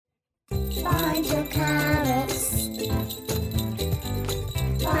Find your carrots.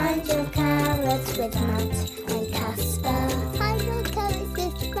 Find your carrots with Matt and Casper. Find your carrots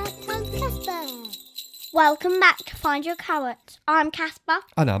with Matt and Casper. Welcome back to Find Your Carrots. I'm Casper.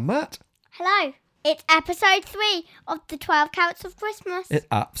 And I'm Matt. Hello. It's episode 3 of the 12 Carrots of Christmas. It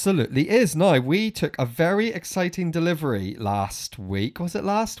absolutely is. Now, we took a very exciting delivery last week. Was it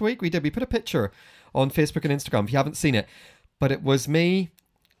last week? We did. We put a picture on Facebook and Instagram if you haven't seen it. But it was me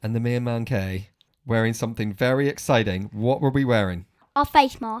and the main man Kay wearing something very exciting. What were we wearing? Our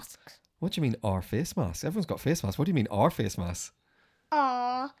face masks. What do you mean our face masks? Everyone's got face masks. What do you mean our face masks?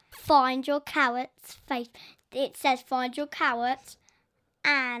 Find Your Carrots face. It says Find Your Carrots.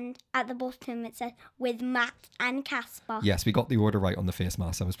 And at the bottom it says with Matt and Casper. Yes, we got the order right on the face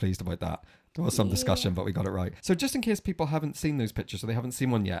mask. I was pleased about that. There was some discussion, but we got it right. So just in case people haven't seen those pictures or they haven't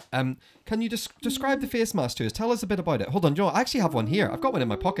seen one yet, can you describe the face mask to us? Tell us a bit about it. Hold on, Joe. I actually have one here. I've got one in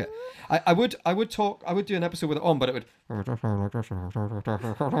my pocket. I would do an episode with it on, but it would.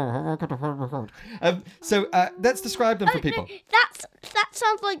 So let's describe them for people. No, that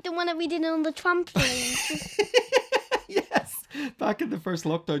sounds like the one that we did on the trampoline. Yes, back in the first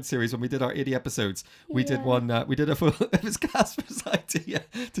lockdown series when we did our 80 episodes, we did one. We did a full. It was Casper's idea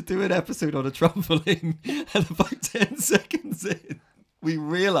to do an episode on a trampoline, and about 10 seconds in, we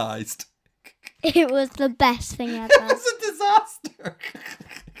realised It was the best thing ever. it was a disaster.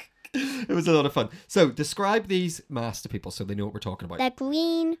 It was a lot of fun. So describe these masks to people so they know what we're talking about. They're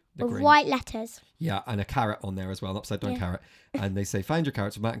green with green. white letters. Yeah, and a carrot on there as well, an upside down carrot. And they say, find your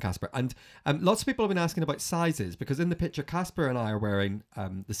carrots with Matt and Casper. And lots of people have been asking about sizes because in the picture, Casper and I are wearing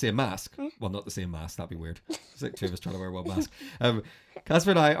the same mask. Well, not the same mask. That'd be weird. It's like two of us trying to wear one mask.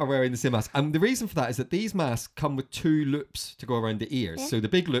 Casper and I are wearing the same mask. And the reason for that is that these masks come with 2 loops to go around the ears. Yeah. So the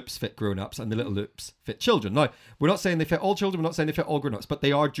big loops fit grown-ups and the little loops fit children. Now, we're not saying they fit all children. We're not saying they fit all grown-ups, but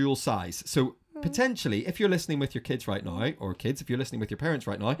they are dual size. So potentially, if you're listening with your kids right now, or kids, if you're listening with your parents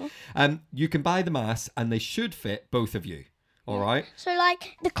right now, you can buy the masks and they should fit both of you. All right. So,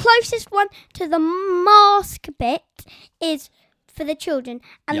 like, the closest one to the mask bit is for the children,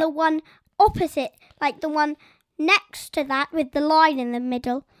 and the one opposite, like the one next to that with the line in the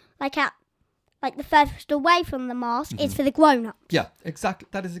middle, like the furthest away from the mask, is for the grown-ups. Yeah, exactly.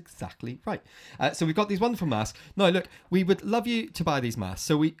 That is exactly right. So we've got these wonderful masks. Now, look, we would love you to buy these masks.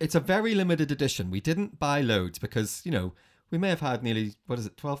 So it's a very limited edition. We didn't buy loads because, you know, we may have had nearly,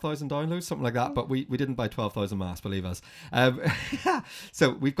 12,000 downloads, something like that, but we didn't buy 12,000 masks, believe us.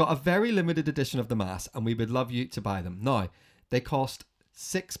 So we've got a very limited edition of the masks, and we would love you to buy them. Now, they cost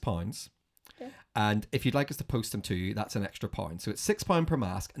 £6, and if you'd like us to post them to you, that's an extra £1. So it's £6 per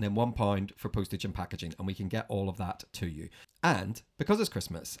mask, and then £1 for postage and packaging, and we can get all of that to you. And because it's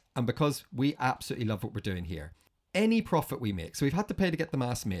Christmas, and because we absolutely love what we're doing here, any profit we make, so we've had to pay to get the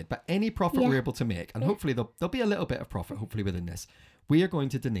mask made, but any profit we're able to make, and hopefully there'll be a little bit of profit hopefully within this, we are going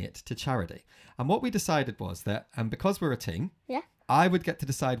to donate to charity. And what we decided was that, and because we're a team, I would get to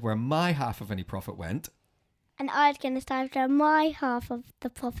decide where my half of any profit went. And I'd get to decide where my half of the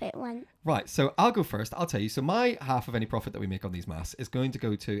profit went. Right, so I'll go first. I'll tell you. So my half of any profit that we make on these masks is going to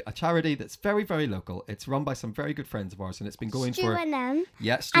go to a charity that's very, very local. It's run by some very good friends of ours, and it's been going Stu and M.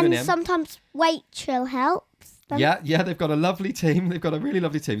 Yeah, Stu and M. And sometimes Rachel helps them. Yeah, they've got a lovely team. They've got a really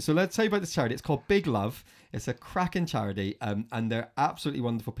lovely team. So let's tell you about this charity. It's called Big Love. It's a cracking charity, and they're absolutely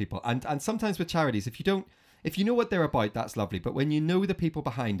wonderful people. And sometimes with charities, if you know what they're about, that's lovely. But when you know the people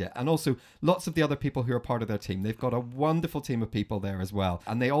behind it, and also lots of the other people who are part of their team, they've got a wonderful team of people there as well.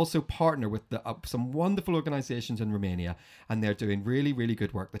 And they also partner with some wonderful organisations in Romania, and they're doing really, really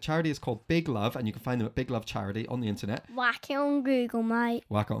good work. The charity is called Big Love, and you can find them at Big Love Charity on the internet. Whack it on Google, mate.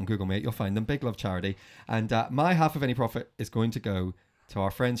 Whack it on Google, mate. You'll find them, Big Love Charity. And my half of any profit is going to go to our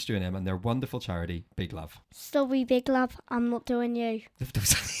friends Stu and Em and their wonderful charity, Big Love. Sorry, Big Love. I'm not doing you.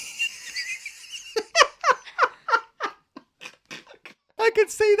 I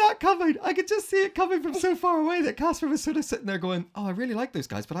could see that coming. I could just see it coming from so far away that Casper was sort of sitting there going, oh, I really like those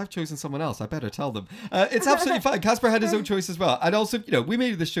guys, but I've chosen someone else. I better tell them. It's absolutely fine. Casper had his own choice as well. And also, you know, we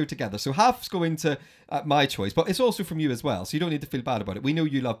made this show together. So half's going to my choice, but it's also from you as well. So you don't need to feel bad about it. We know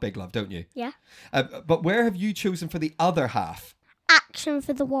you love Big Love, don't you? Yeah. But where have you chosen for the other half? Action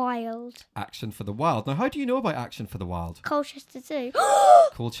for the Wild. Action for the Wild. Now, how do you know about Action for the Wild? Colchester Zoo.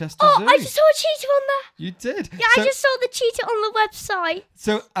 Colchester Zoo. I just saw a cheetah on there. You did? Yeah, I just saw the cheetah on the website.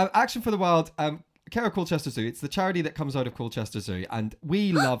 So, Action for the Wild, care of Colchester Zoo. It's the charity that comes out of Colchester Zoo, and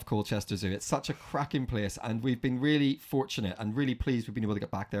we love Colchester Zoo. It's such a cracking place, and we've been really fortunate and really pleased we've been able to get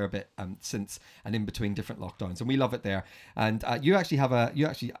back there a bit since and in between different lockdowns, and we love it there. And you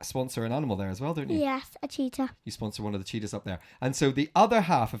actually sponsor an animal there as well, don't you? Yes, a cheetah. You sponsor one of the cheetahs up there, and so the other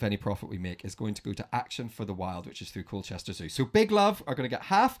half of any profit we make is going to go to Action for the Wild, which is through Colchester Zoo. So Big Love are going to get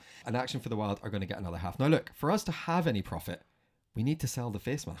half, and Action for the Wild are going to get another half. Now look, for us to have any profit, we need to sell the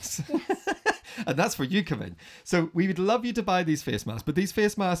face masks. Yes. And that's where you come in. So we would love you to buy these face masks, but these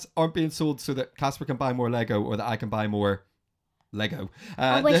face masks aren't being sold so that Casper can buy more Lego or that I can buy more Lego.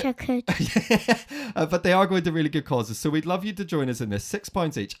 I wish I could. But they are going to really good causes. So we'd love you to join us in this.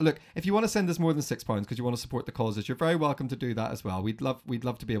 £6 each. Look, if you want to send us more than £6 because you want to support the causes, you're very welcome to do that as well. We'd love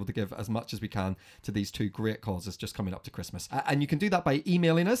to be able to give as much as we can to these two great causes just coming up to Christmas. And you can do that by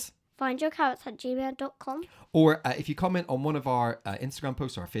emailing us. findyourcarrots@gmail.com. Or if you comment on one of our Instagram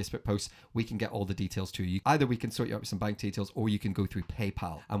posts or our Facebook posts, we can get all the details to you. Either we can sort you out with some bank details, or you can go through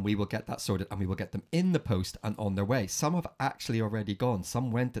PayPal and we will get that sorted and we will get them in the post and on their way. Some have actually already gone.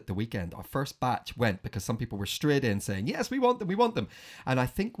 Some went at the weekend. Our first batch went because some people were straight in saying, yes, we want them. And I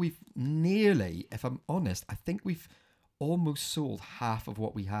think we've nearly, if I'm honest, almost sold half of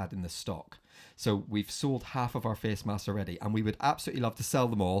what we had in the stock. So we've sold half of our face masks already, and we would absolutely love to sell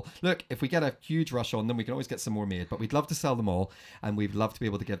them all. Look, if we get a huge rush on them, we can always get some more made, but we'd love to sell them all, and we'd love to be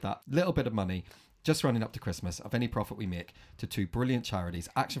able to give that little bit of money just running up to Christmas of any profit we make to two brilliant charities,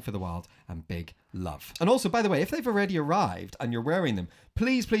 Action for the Wild and Big Love. And also, by the way, if they've already arrived and you're wearing them,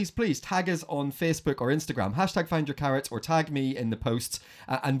 please tag us on Facebook or Instagram, #FindYourCarrots, or tag me in the posts,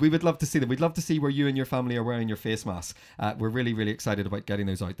 and we would love to see them. We'd love to see where you and your family are wearing your face masks. We're really, really excited about getting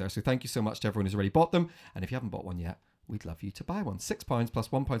those out there. So thank you so much to everyone who's already bought them. And if you haven't bought one yet, we'd love you to buy one. £6 plus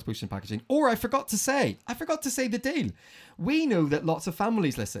 £1 postage and packaging. Or I forgot to say the deal. We know that lots of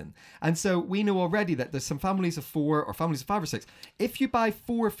families listen. And so we know already that there's some families of 4 or families of 5 or 6. If you buy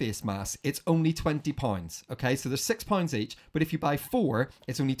 4 face masks, it's only £20. Okay, so there's £6 each. But if you buy 4,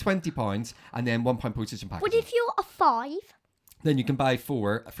 it's only £20 and then £1 postage and packaging. But if you're a 5... then you can buy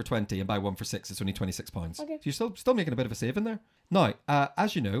 4 for 20 and buy 1 for 6. It's only £26. Okay. So you're still making a bit of a saving there. Now,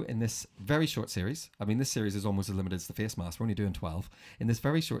 as you know, in this very short series, this series is almost as limited as the face mask. We're only doing 12. In this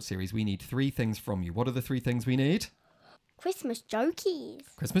very short series, we need 3 things from you. What are the 3 things we need? Christmas jokies.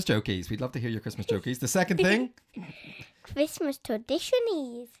 Christmas jokies. We'd love to hear your Christmas jokies. The second thing? Christmas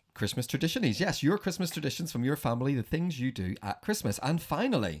traditionies. Christmas traditionies. Yes, your Christmas traditions from your family, the things you do at Christmas. And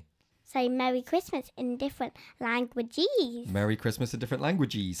finally... say Merry Christmas in different languages. Merry Christmas in different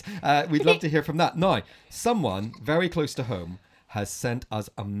languages. We'd love to hear from that. Now, someone very close to home has sent us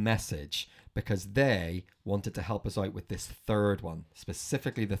a message because they wanted to help us out with this third one,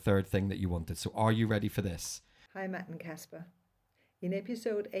 specifically the third thing that you wanted. So are you ready for this? Hi, Matt and Casper. In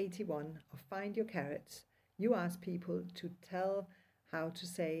episode 81 of Find Your Carrots, you asked people to tell how to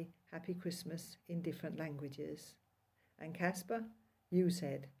say Happy Christmas in different languages. And Casper, you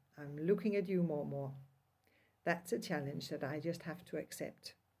said, I'm looking at you, Momo. That's a challenge that I just have to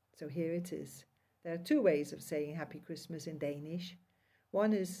accept. So here it is. There are 2 ways of saying Happy Christmas in Danish.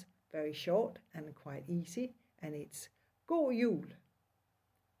 One is very short and quite easy, and it's God jul.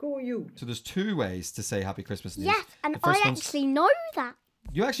 God jul. So there's 2 ways to say Happy Christmas. Yes, and I actually know that.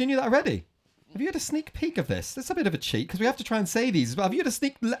 You actually knew that already? Have you had a sneak peek of this? That's a bit of a cheat because we have to try and say these as well. Have you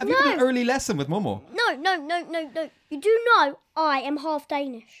had an early lesson with Momo? No. You do know I am half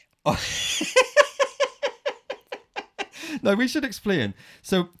Danish. Oh. No, we should explain.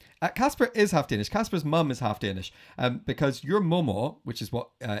 So Casper is half Danish. Casper's mum is half Danish because your Momo, which is what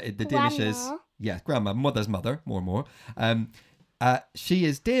the Danish is. Yeah, grandma, mother's mother, more. She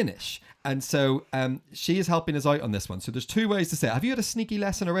is Danish. And so she is helping us out on this one. So there's 2 ways to say it. Have you had a sneaky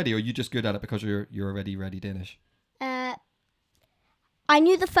lesson already, or are you just good at it because you're already ready Danish? I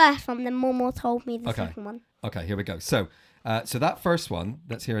knew the first one, then Momo told me the second one. Okay, here we go. So that first one,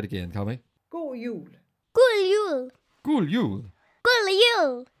 let's hear it again. Tell me. God jul. God jul. God jul. God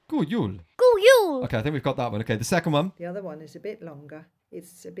jul. God jul. God jul. Okay, I think we've got that one. Okay, the second one. The other one is a bit longer.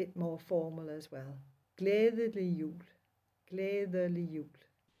 It's a bit more formal as well. Glædelig jul. Glædelig jul.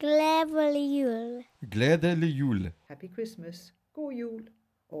 Glædelig jul. Glædelig jul. Happy Christmas. God jul.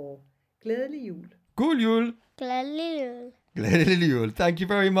 Or glædelig jul. God jul. Glædelig jul. Glædelig jul. Thank you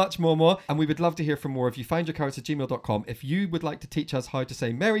very much, Momo. And we would love to hear from more of you. Findyourcarrots@gmail.com. If you would like to teach us how to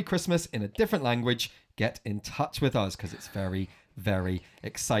say Merry Christmas in a different language, get in touch with us because it's very, very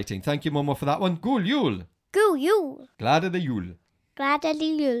exciting. Thank you, Momo, for that one. God jul. God jul. Glædelig jul.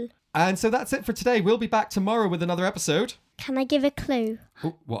 Glædelig jul. And so that's it for today. We'll be back tomorrow with another episode. Can I give a clue?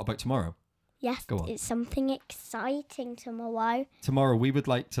 Oh, what about tomorrow? Yes, Go on. it's something exciting tomorrow. Tomorrow, we would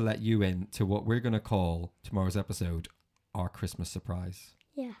like to let you in to what we're going to call tomorrow's episode our Christmas surprise.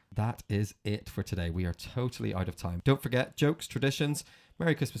 Yeah. That is it for today. We are totally out of time. Don't forget, jokes, traditions,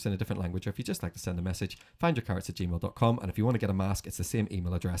 Merry Christmas in a different language, or if you'd just like to send a message, findyourcarrots@gmail.com. And if you want to get a mask, it's the same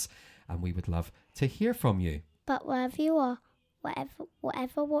email address. And we would love to hear from you. But wherever you are,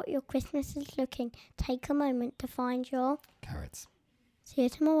 whatever what your Christmas is looking, take a moment to find your Carrots. See you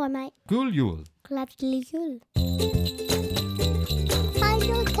tomorrow, mate. Gul Yule. Gladly you'll. Find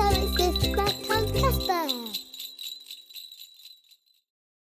your carrots